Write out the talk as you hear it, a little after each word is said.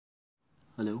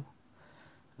Hello,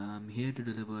 I'm here to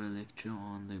deliver a lecture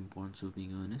on the importance of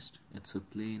being earnest. It's a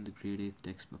play in the grade 8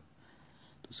 textbook.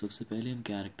 तो सबसे पहले हम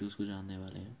characters को जानने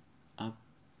वाले हैं. आप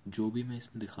जो भी मैं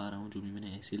इसमें दिखा रहा हूँ, जो भी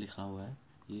मैंने ऐसे लिखा हुआ है,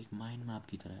 ये एक माइंड मैप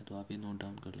की तरह है, तो आप ये नोट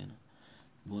डाउन कर लेना,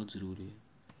 बहुत ज़रूरी है.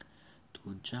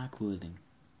 तो जैक वर्थिंग,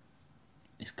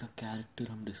 इसका कैरेक्टर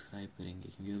हम डिस्क्राइब करेंगे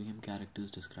क्योंकि अभी हम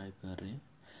कैरेक्टर्स डिस्क्राइब कर रहे हैं.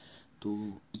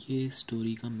 तो ये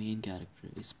स्टोरी का मेन कैरेक्टर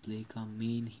है, इस प्ले का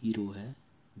मेन हीरो है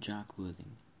Jack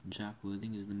वर्थिंग. Jack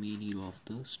Worthing is the main hero of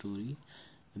the story,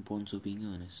 Importance of Being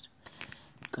Earnest.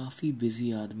 काफ़ी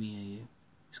बिजी आदमी है ये,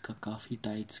 इसका काफ़ी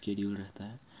टाइट स्केड्यूल रहता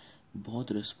है,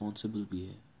 बहुत रिस्पॉन्सिबल भी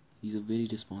है. He is a very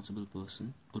responsible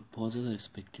person और बहुत ज़्यादा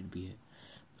रिस्पेक्टेड भी है.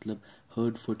 मतलब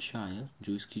हर्टफोर्डशायर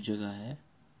जो इसकी जगह है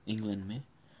इंग्लैंड में,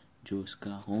 जो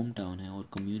इसका होम टाउन है और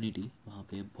कम्युनिटी, वहाँ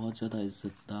पे बहुत ज़्यादा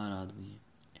इज्जतदार आदमी है.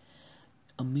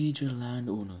 A major land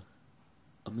owner.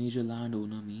 A major land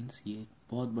owner means ये एक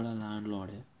बहुत बड़ा लैंड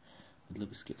लॉर्ड है,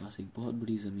 मतलब इसके पास एक बहुत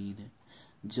बड़ी ज़मीन है.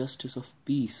 Justice of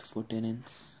peace for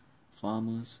tenants,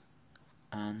 farmers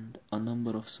and a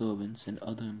number of servants and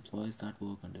other employees that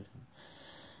work under him.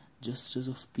 Justice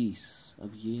of peace,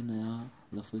 अब ये नया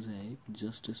लफ्ज़ है.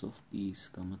 जस्टिस ऑफ पीस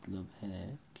का मतलब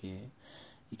है कि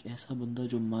एक ऐसा बंदा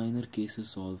जो माइनर केसेस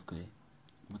सॉल्व करे.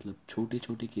 मतलब छोटे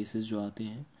छोटे केसेस जो आते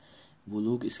हैं वो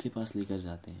लोग इसके पास लेकर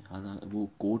जाते हैं. हालांकि वो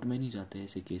कोर्ट में नहीं जाते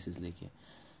ऐसे केसेस लेके,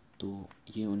 तो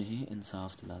ये उन्हें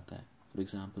इंसाफ दिलाता है. For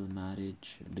example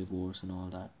marriage, divorce and all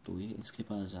that, तो ये इसके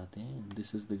पास जाते हैं.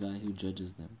 This is the guy who जजेस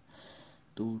देम.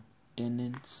 तो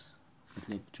टेनेंट्स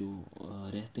मतलब जो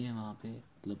रहते हैं वहाँ पे,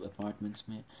 मतलब अपार्टमेंट्स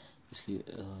में,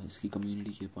 इसकी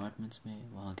कम्युनिटी के अपार्टमेंट्स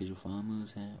में, वहाँ के जो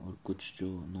फार्मर्स हैं और कुछ जो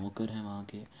नौकर हैं वहाँ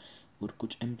के, और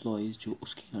कुछ एम्प्लॉयज़ जो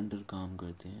उसके अंडर काम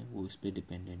करते हैं, वो इस पर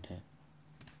डिपेंडेंट है.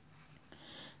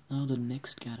 Now the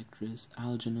next character is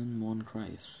एल्जर्नन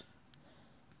मॉनक्राइफ.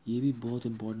 ये भी बहुत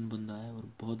इम्पोर्टेंट बंदा है और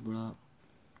बहुत बड़ा,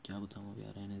 क्या बताऊँ अब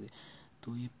यार, रहने दे.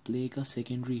 तो ये प्ले का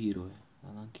सेकेंडरी हीरो है,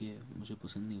 हालांकि मुझे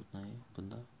पसंद नहीं उतना ये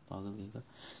बंदा, पागल कहीं का,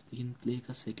 लेकिन प्ले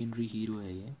का सेकेंडरी हीरो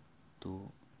है ये.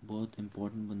 तो बहुत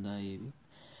इम्पोर्टेंट बंदा है ये भी.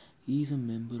 He is a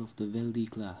member of the wealthy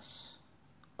class.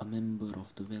 A member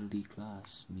of the wealthy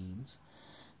class means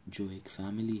जो एक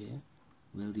फैमिली है.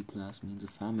 Wealthy class means a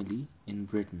family in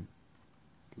Britain.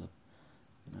 मतलब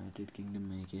यूनाइटेड किंगडम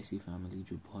में एक ऐसी फैमिली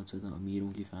जो बहुत ज़्यादा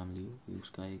अमीरों की फैमिली हो, ये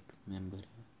उसका एक मेंबर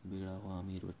है, बिगड़ा हुआ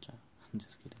अमीर बच्चा,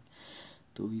 जिसके लिए.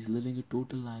 तो he is living A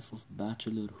total life of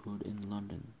bachelorhood in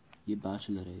London. ये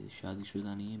बैचलर है,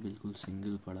 शादीशुदा नहीं है, बिल्कुल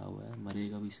सिंगल पड़ा हुआ है,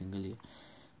 मरेगा भी सिंगल. ये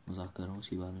मजाक कर रहा हूँ,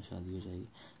 उसके बाद में शादी हो जाएगी.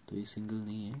 तो ये सिंगल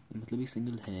नहीं है, मतलब ये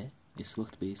सिंगल है, इस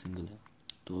वक्त पे ये सिंगल है.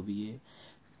 तो अभी ये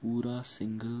पूरा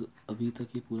सिंगल, अभी तक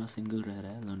ये पूरा सिंगल रह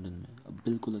रहा है लंदन में, अब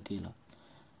बिल्कुल अकेला.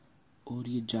 और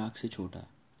ये जैक से छोटा है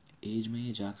एज में,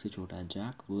 ये जैक से छोटा है,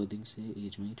 जैक वर्थिंग से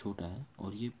एज में ही छोटा है,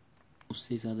 और ये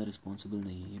उससे ज़्यादा रिस्पॉन्सिबल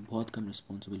नहीं है, ये बहुत कम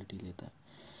रिस्पॉन्सिबिलिटी लेता है.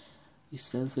 ये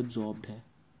सेल्फ एब्जॉर्ब्ड है,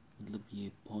 मतलब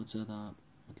ये बहुत ज़्यादा,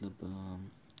 मतलब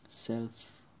self,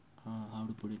 how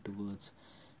to put it two words,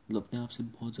 मतलब अपने आप से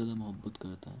बहुत ज़्यादा मोहब्बत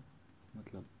करता है,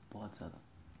 मतलब बहुत ज़्यादा.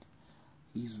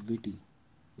 He is witty.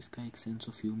 इसका एक सेंस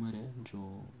ऑफ ह्यूमर है,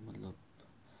 जो मतलब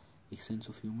एक सेंस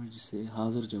ऑफ ह्यूमर जिसे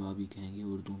हाजिर जवाबी कहेंगे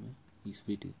उर्दू में. He is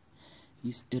witty. He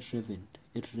is इर्रेवरेंट.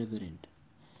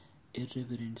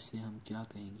 इर्रेवरेंट से हम क्या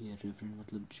कहेंगे? इर्रेवरेंट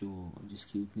मतलब जो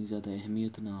जिसकी उतनी ज़्यादा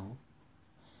अहमियत ना हो,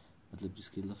 मतलब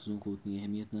जिसके लफ्ज़ों को उतनी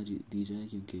अहमियत ना दी जाए,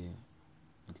 क्योंकि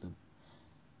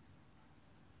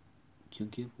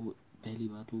वो, पहली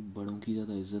बात, वो बड़ों की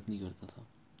ज़्यादा इज़्ज़त नहीं करता था.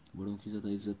 बड़ों की ज़्यादा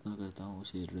इज़्ज़त ना करता हो,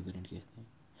 उसे इर्रेवरेंट कहते हैं.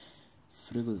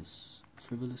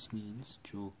 फ्रिवलस मीन्स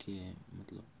जो कि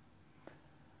मतलब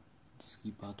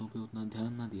जिसकी बातों पे उतना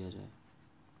ध्यान ना दिया जाए,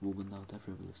 वो बंदा होता है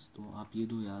फ्रिवलस. तो आप ये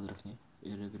दो याद रखें,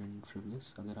 इर्रेवरेंट,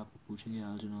 फ्रिवलस. अगर आपको पूछेंगे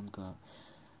एल्जर्नन का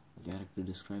कैरेक्टर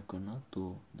डिस्क्राइब करना,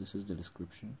 तो this is the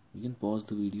description. You can pause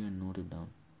the video and note it down.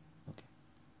 Okay,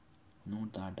 note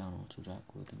that down also.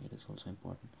 Jack वर्थिंग, it is also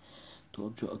important. तो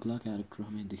अब जो अगला कैरेक्टर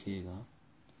हमें दिखेगा,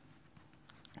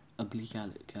 अगली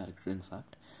character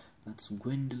in fact, that's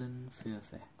Gwendolyn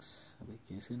Fairfax. अबे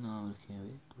कैसे नाम रखे हैं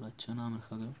भाई, थोड़ा अच्छा नाम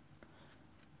रखा करो.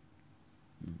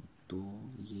 तो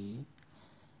ये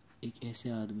एक ऐसे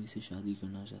आदमी से शादी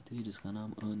करना चाहती है जिसका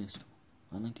नाम अर्नेस्ट हो.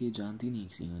 हालांकि ये जानती नहीं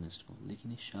किसी अर्नेस्ट को,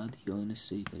 लेकिन ये शादी अर्नेस्ट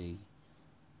से ही करेगी.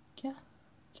 क्या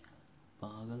क्या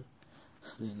पागल,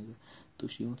 रहने दो. तो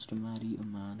she wants to marry a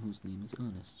man whose name is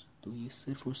Ernest. तो ये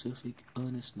सिर्फ और सिर्फ एक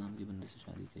अर्नेस्ट नाम के बंदे से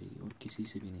शादी करेगी और किसी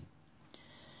से भी नहीं.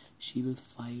 She will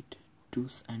fight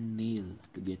tooth and nail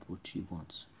to get what she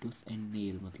wants. Tooth and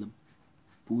nail मतलब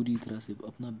पूरी तरह से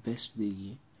अपना बेस्ट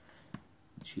देगी.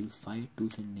 She will fight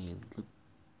tooth and nail मतलब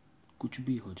कुछ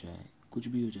भी हो जाए, कुछ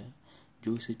भी हो जाए,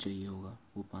 जो इसे चाहिए होगा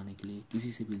वो पाने के लिए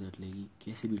किसी से भी लड़ लेगी,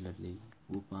 कैसे भी लड़ लेगी,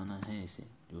 वो पाना है इसे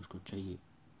जो उसको चाहिए।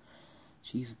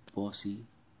 शी इज़ बॉसी,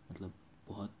 मतलब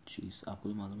बहुत चीज़, आपको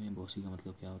तो मालूम है बॉसी का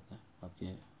मतलब क्या होता है,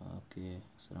 आपके आपके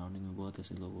सराउंडिंग में बहुत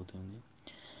ऐसे लोग होते होंगे।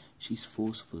 शी इज़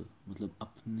फोर्सफुल, मतलब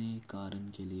अपने कारण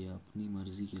के लिए, अपनी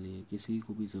मर्ज़ी के लिए किसी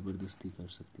को भी ज़बरदस्ती कर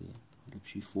सकती है, मतलब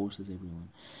शी फोर्सेस एवरीवन।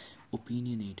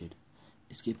 ओपिनियनेटेड,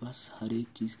 इसके पास हर एक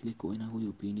चीज़ के लिए कोई ना कोई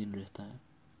ओपिनियन रहता है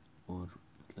और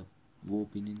मतलब वो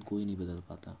ओपिनियन कोई नहीं बदल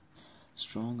पाता।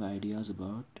 Strong ideas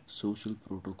about social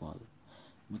protocol,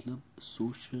 मतलब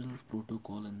social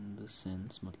protocol in the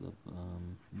sense मतलब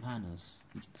manners,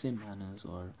 you can say manners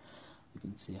और you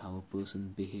can say how a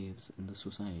person behaves in the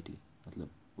society, मतलब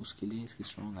उसके लिए इसकी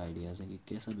स्ट्रॉन्ग आइडियाज़ है कि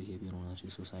कैसा बिहेवियर होना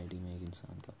चाहिए सोसाइटी में एक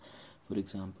इंसान का। फॉर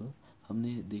एग्ज़ाम्पल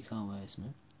हमने देखा हुआ है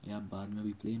इसमें, या आप बाद में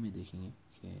भी प्ले में देखेंगे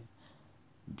कि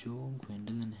जो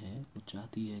ग्वेंडोलिन है वो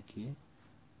चाहती है कि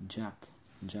जैक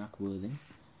वर्दिंग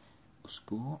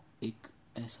उसको एक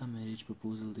ऐसा मैरिज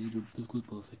प्रपोजल दे जो बिल्कुल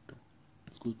परफेक्ट हो,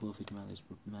 बिल्कुल perfect marriage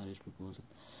proposal.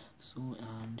 So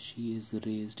and she is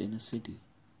raised in a city,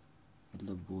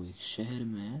 मतलब वो एक शहर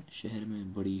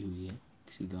में बड़ी हुई है,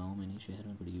 किसी गांव में नहीं, शहर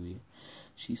में बड़ी हुई है।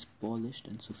 She is polished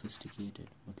and sophisticated,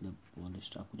 मतलब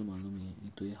पॉलिश्ड आपको तो मालूम ही है,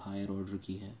 एक तो ये हायर ऑर्डर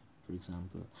की है फॉर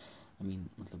एग्ज़ाम्पल, आई मीन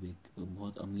मतलब एक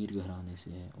बहुत अमीर घराने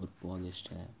से है, और पॉलिश्ड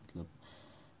है, मतलब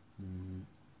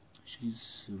she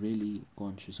is really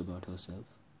conscious about her self,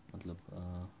 मतलब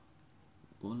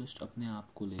पॉलिश्ड अपने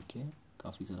आप को लेके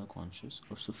काफ़ी ज़्यादा कॉन्शियस,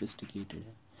 और सोफिस्टिकेटेड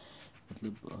है,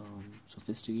 मतलब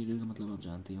सोफिस्टिकेटेड का मतलब आप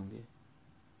जानते होंगे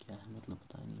क्या है, मतलब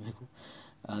पता नहीं मेरे को।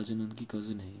 एल्जनन की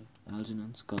कज़न है ये,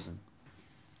 एल्जनन्स कज़न।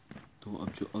 तो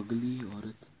अब जो अगली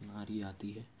औरत नारी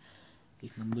आती है,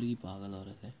 एक नंबर की पागल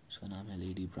औरत है, उसका नाम है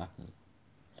lady ब्रैकनल।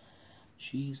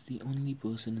 She is the only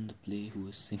person in the play who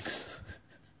is single.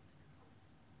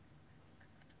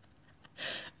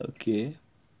 Okay,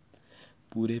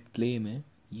 पूरे प्ले में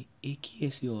ये एक ही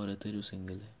ऐसी औरत है जो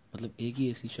सिंगल है, मतलब एक ही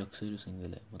ऐसी शख्स है जो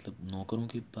सिंगल है, मतलब नौकरों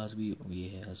के पास भी ये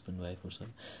है हस्बैंड वाइफ और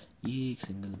सब, ये एक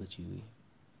सिंगल बची हुई है।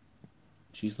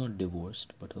 She is not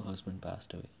divorced but her husband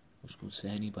passed away, उसको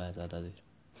सह नहीं पाया ज़्यादा देर,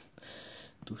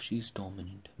 तो शी इज़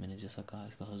डोमिनेंट, मैंने जैसा कहा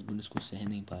इसका हस्बैंड इसको सह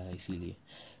नहीं पाया, इसीलिए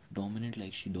dominant,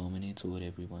 like she dominates over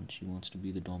everyone, she wants to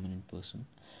be the dominant person.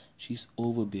 She is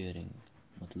ओवरबियरिंग,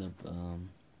 मतलब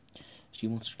she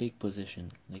wants to take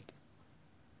possession, like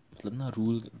मतलब ना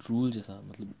रूल जैसा,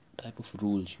 मतलब type of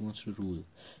rule, she wants to rule.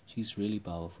 She is really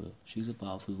powerful, she is a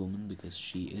powerful woman because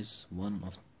she is one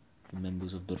of the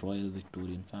members of the royal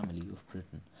Victorian family of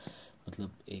Britain,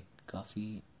 मतलब एक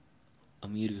काफ़ी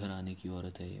अमीर घराने की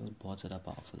औरत है ये, और बहुत ज़्यादा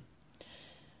powerful.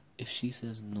 If she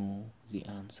says know the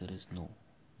answer is no,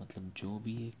 मतलब जो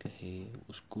भी ये कहे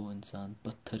उसको इंसान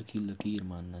पत्थर की लकीर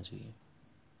मानना चाहिए।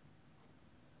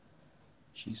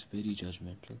 She is very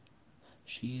judgmental,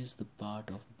 she is the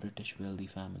part of British wealthy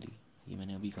family, ये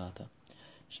मैंने अभी कहा था।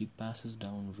 She passes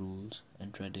down rules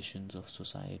and traditions of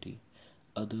society,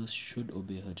 others should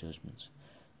ओबे हर जजमेंट्स।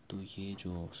 तो ये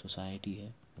जो सोसाइटी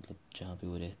है, मतलब जहाँ पे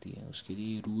वो रहती है, उसके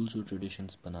लिए रूल्स और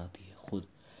ट्रेडिशंस बनाती है,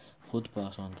 खुद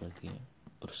पास ऑन करती है,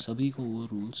 और सभी को वो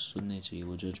रूल्स सुनने चाहिए,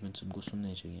 वो जजमेंट्स उनको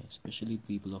सुनने चाहिए, specially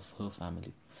people of her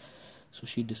family. So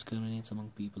she discriminates among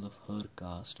people of her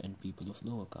cast and people of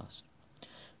lower caste.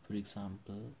 For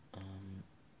example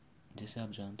जैसे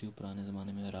आप जानते हो पुराने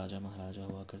ज़माने में राजा महाराजा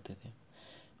हुआ करते थे,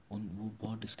 वो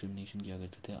बहुत डिस्क्रिमिनेशन किया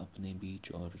करते थे अपने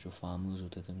बीच, और जो फार्मर्स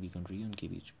होते थे उनकी कंट्री उनके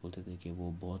बीच, बोलते थे कि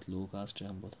वो बहुत लो कास्ट है,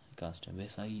 हम बहुत हाई कास्ट है।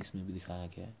 वैसा ही इसमें भी दिखाया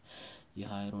गया है, ये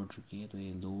हायर ऑर्डर की है तो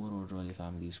ये लोअर ऑर्डर वाली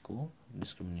फैमिलीज़ को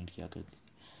डिस्क्रिमिनेट किया करती थी।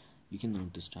 You can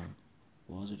note this down,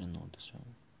 pause it and note this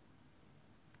down.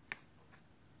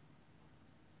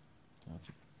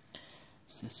 Okay,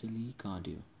 Cecily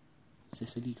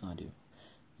cardio,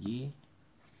 ये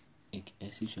एक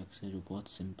ऐसी शख्स है जो बहुत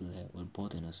सिंपल है और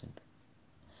बहुत इनोसेंट,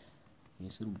 ये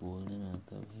सिर्फ बोलने में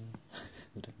आता है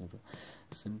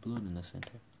सिंपल और इनोसेंट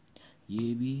है।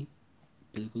 ये भी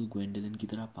बिल्कुल ग्वेंडोलिन की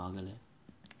तरह पागल है।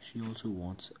 She also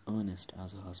wants Ernest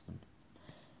as a husband,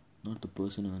 not the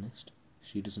person Ernest,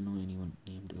 she doesn't know anyone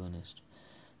named Ernest,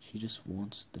 she just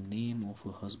wants the name of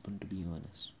her husband to be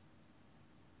Ernest,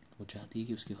 वो चाहती है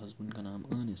कि उसके हस्बैंड का नाम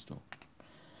अर्नेस्ट हो।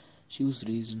 She was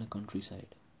raised in a country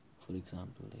side, for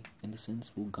example like in the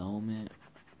sense वो गाँव में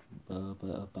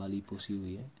पाली पोसी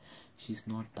हुई है। She is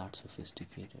not that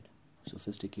sophisticated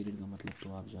का मतलब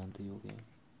तो आप जानते ही हो गए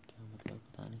क्या मतलब,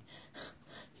 पता नहीं।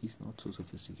 He is not so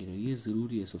sophisticated, ये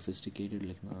ज़रूरी है सोफिस्टिकेटेड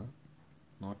लिखना,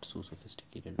 not so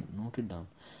sophisticated, note it down.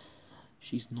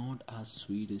 She is not as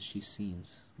sweet as she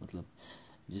seems, मतलब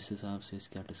जिस हिसाब से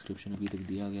इसका डिस्क्रिप्शन अभी तक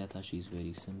दिया गया था, she is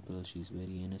very simple, she is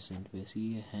very innocent, वैसे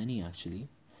ये है नहीं एक्चुअली,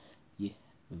 ये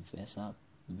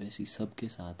वैसी सब के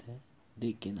साथ है,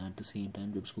 लेकिन एट द सेम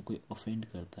टाइम जब उसको कोई ऑफेंड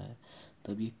करता है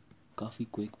तब ये काफ़ी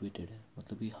क्विक विटेड है,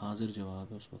 मतलब ये हाजिर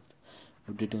जवाब है उस वक्त,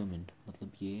 और डिटर्मिंड,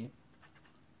 मतलब ये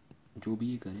जो भी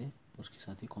ये करे उसके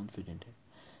साथ ये कॉन्फिडेंट है।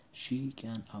 She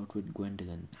can outwit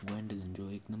Gwendolyn, Gwendolyn जो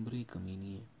एक नंबर की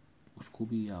कमीनी है उसको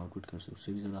भी ये आउटविट कर सकते,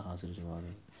 उससे भी ज़्यादा हाजिर जवाब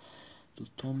है। तो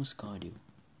थॉमस कार्डियो,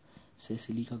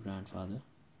 सेसिली का ग्रैंडफादर,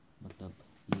 मतलब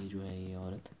ये जो है ये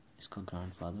औरत, इसका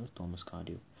ग्रैंडफादर थॉमस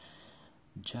कार्डियो।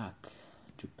 जैक,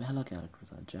 जो पहला कैरेक्टर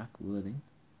था जैक वर्दिंग,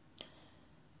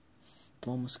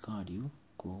 थॉमस कार्डियो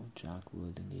को जैक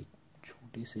वर्दिंग एक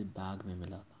छोटे से बैग में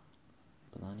मिला था,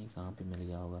 पता नहीं कहाँ पे मिल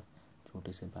गया होगा,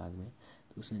 छोटे से बैग में।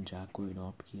 तो उसने जैक को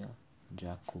अडॉप्ट किया,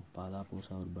 जैक को पाला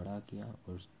पोसा और बड़ा किया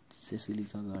और सेसिली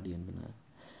का गार्डियन बनाया,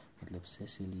 मतलब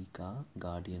सेसिली का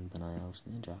गार्डियन बनाया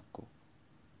उसने जैक को।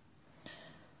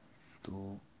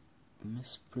 तो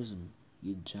मिस प्रिज्म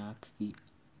ये जैक की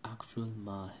एक्चुअल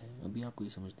माँ है। अभी आपको ये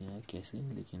समझ नहीं आया कैसे,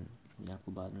 लेकिन मैं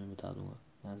आपको बाद में बता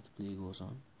दूंगा as the play goes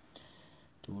on.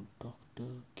 तो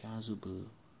डॉक्टर कैजुबल,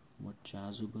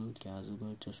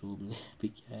 कैजुबल चसूबल भी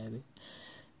क्या है भाई,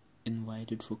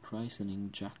 इनवाइटेड फॉर क्राइसनिंग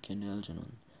जैक एंड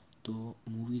एल्जनॉन। तो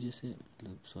मूवी जैसे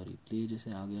मतलब सॉरी प्ले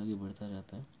जैसे आगे आगे बढ़ता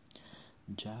जाता है,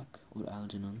 जैक और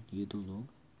एल्जनॉन ये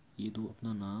दो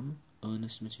अपना नाम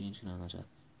अर्नेस्ट में चेंज कराना चाहते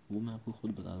हैं, वो मैं आपको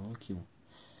खुद बता दूँगा क्यों।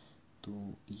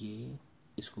 तो ये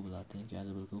इसको बुलाते हैं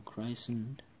कैजुबल को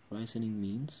क्राइसनिंग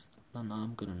मीन्स अपना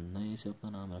नामकरण, नए से अपना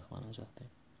नाम रखवाना चाहते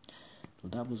हैं। तो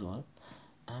that was all,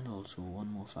 and also one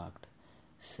more fact,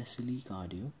 Cecily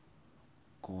cardio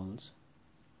calls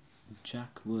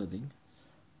Jack Worthing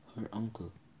her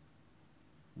uncle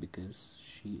because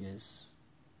she is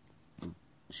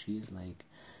like,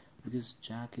 because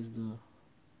Jack is the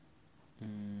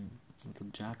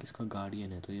मतलब जैक इसका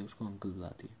गार्डियन है तो ये उसको अंकल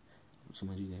बुलाती है,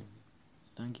 समझ ही गए।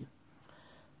 Thank you,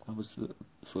 that was the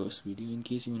first video. In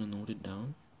case you want to note it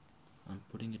down, I'm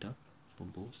putting it up for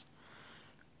both.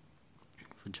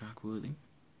 For Jack Worthing,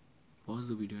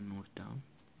 pause the video and note it down.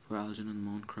 For Algernon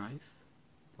Moncrief,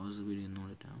 pause the video and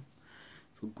note it down.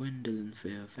 For Gwendolyn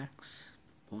Fairfax,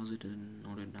 pause it and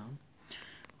note it down,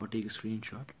 or take a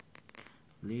screenshot.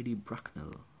 Lady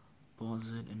Bracknell, pause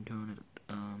it and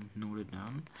note it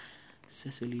down.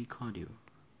 Cecily Cardew,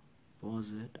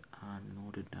 pause it and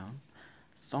note it down.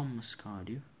 Thomas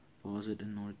Cardew, pause it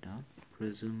and note it down.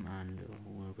 Prism and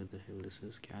whoever the hell this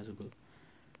is, Casable.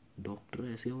 Doctor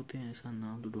ऐसे होते हैं, ऐसा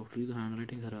नाम, तो doctor की तो hand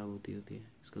writing ख़राब होती है,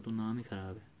 इसका तो नाम ही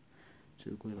ख़राब है।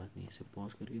 चलो कोई बात नहीं, इसे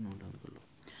पॉज करके नोट डाउन कर लो।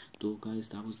 तो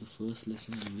guys, that was the first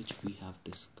lesson in which we have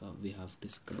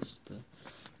discussed the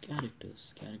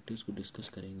characters को डिस्कस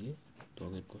करेंगे। तो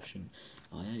अगर क्वेश्चन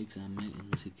आया एग्ज़ाम में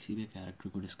इनमें से किसी भी कैरेक्टर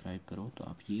को डिस्क्राइब करो तो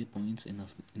आप ये पॉइंट्स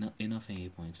इनफ है ये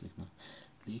पॉइंट्स लिखना,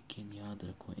 लेकिन याद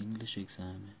रखो इंग्लिश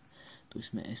एग्ज़ाम है तो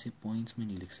इसमें ऐसे पॉइंट्स में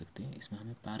नहीं लिख सकते, इसमें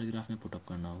हमें पैराग्राफ में पुटअप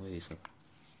करना होगा ये सब।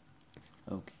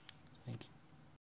 ओके।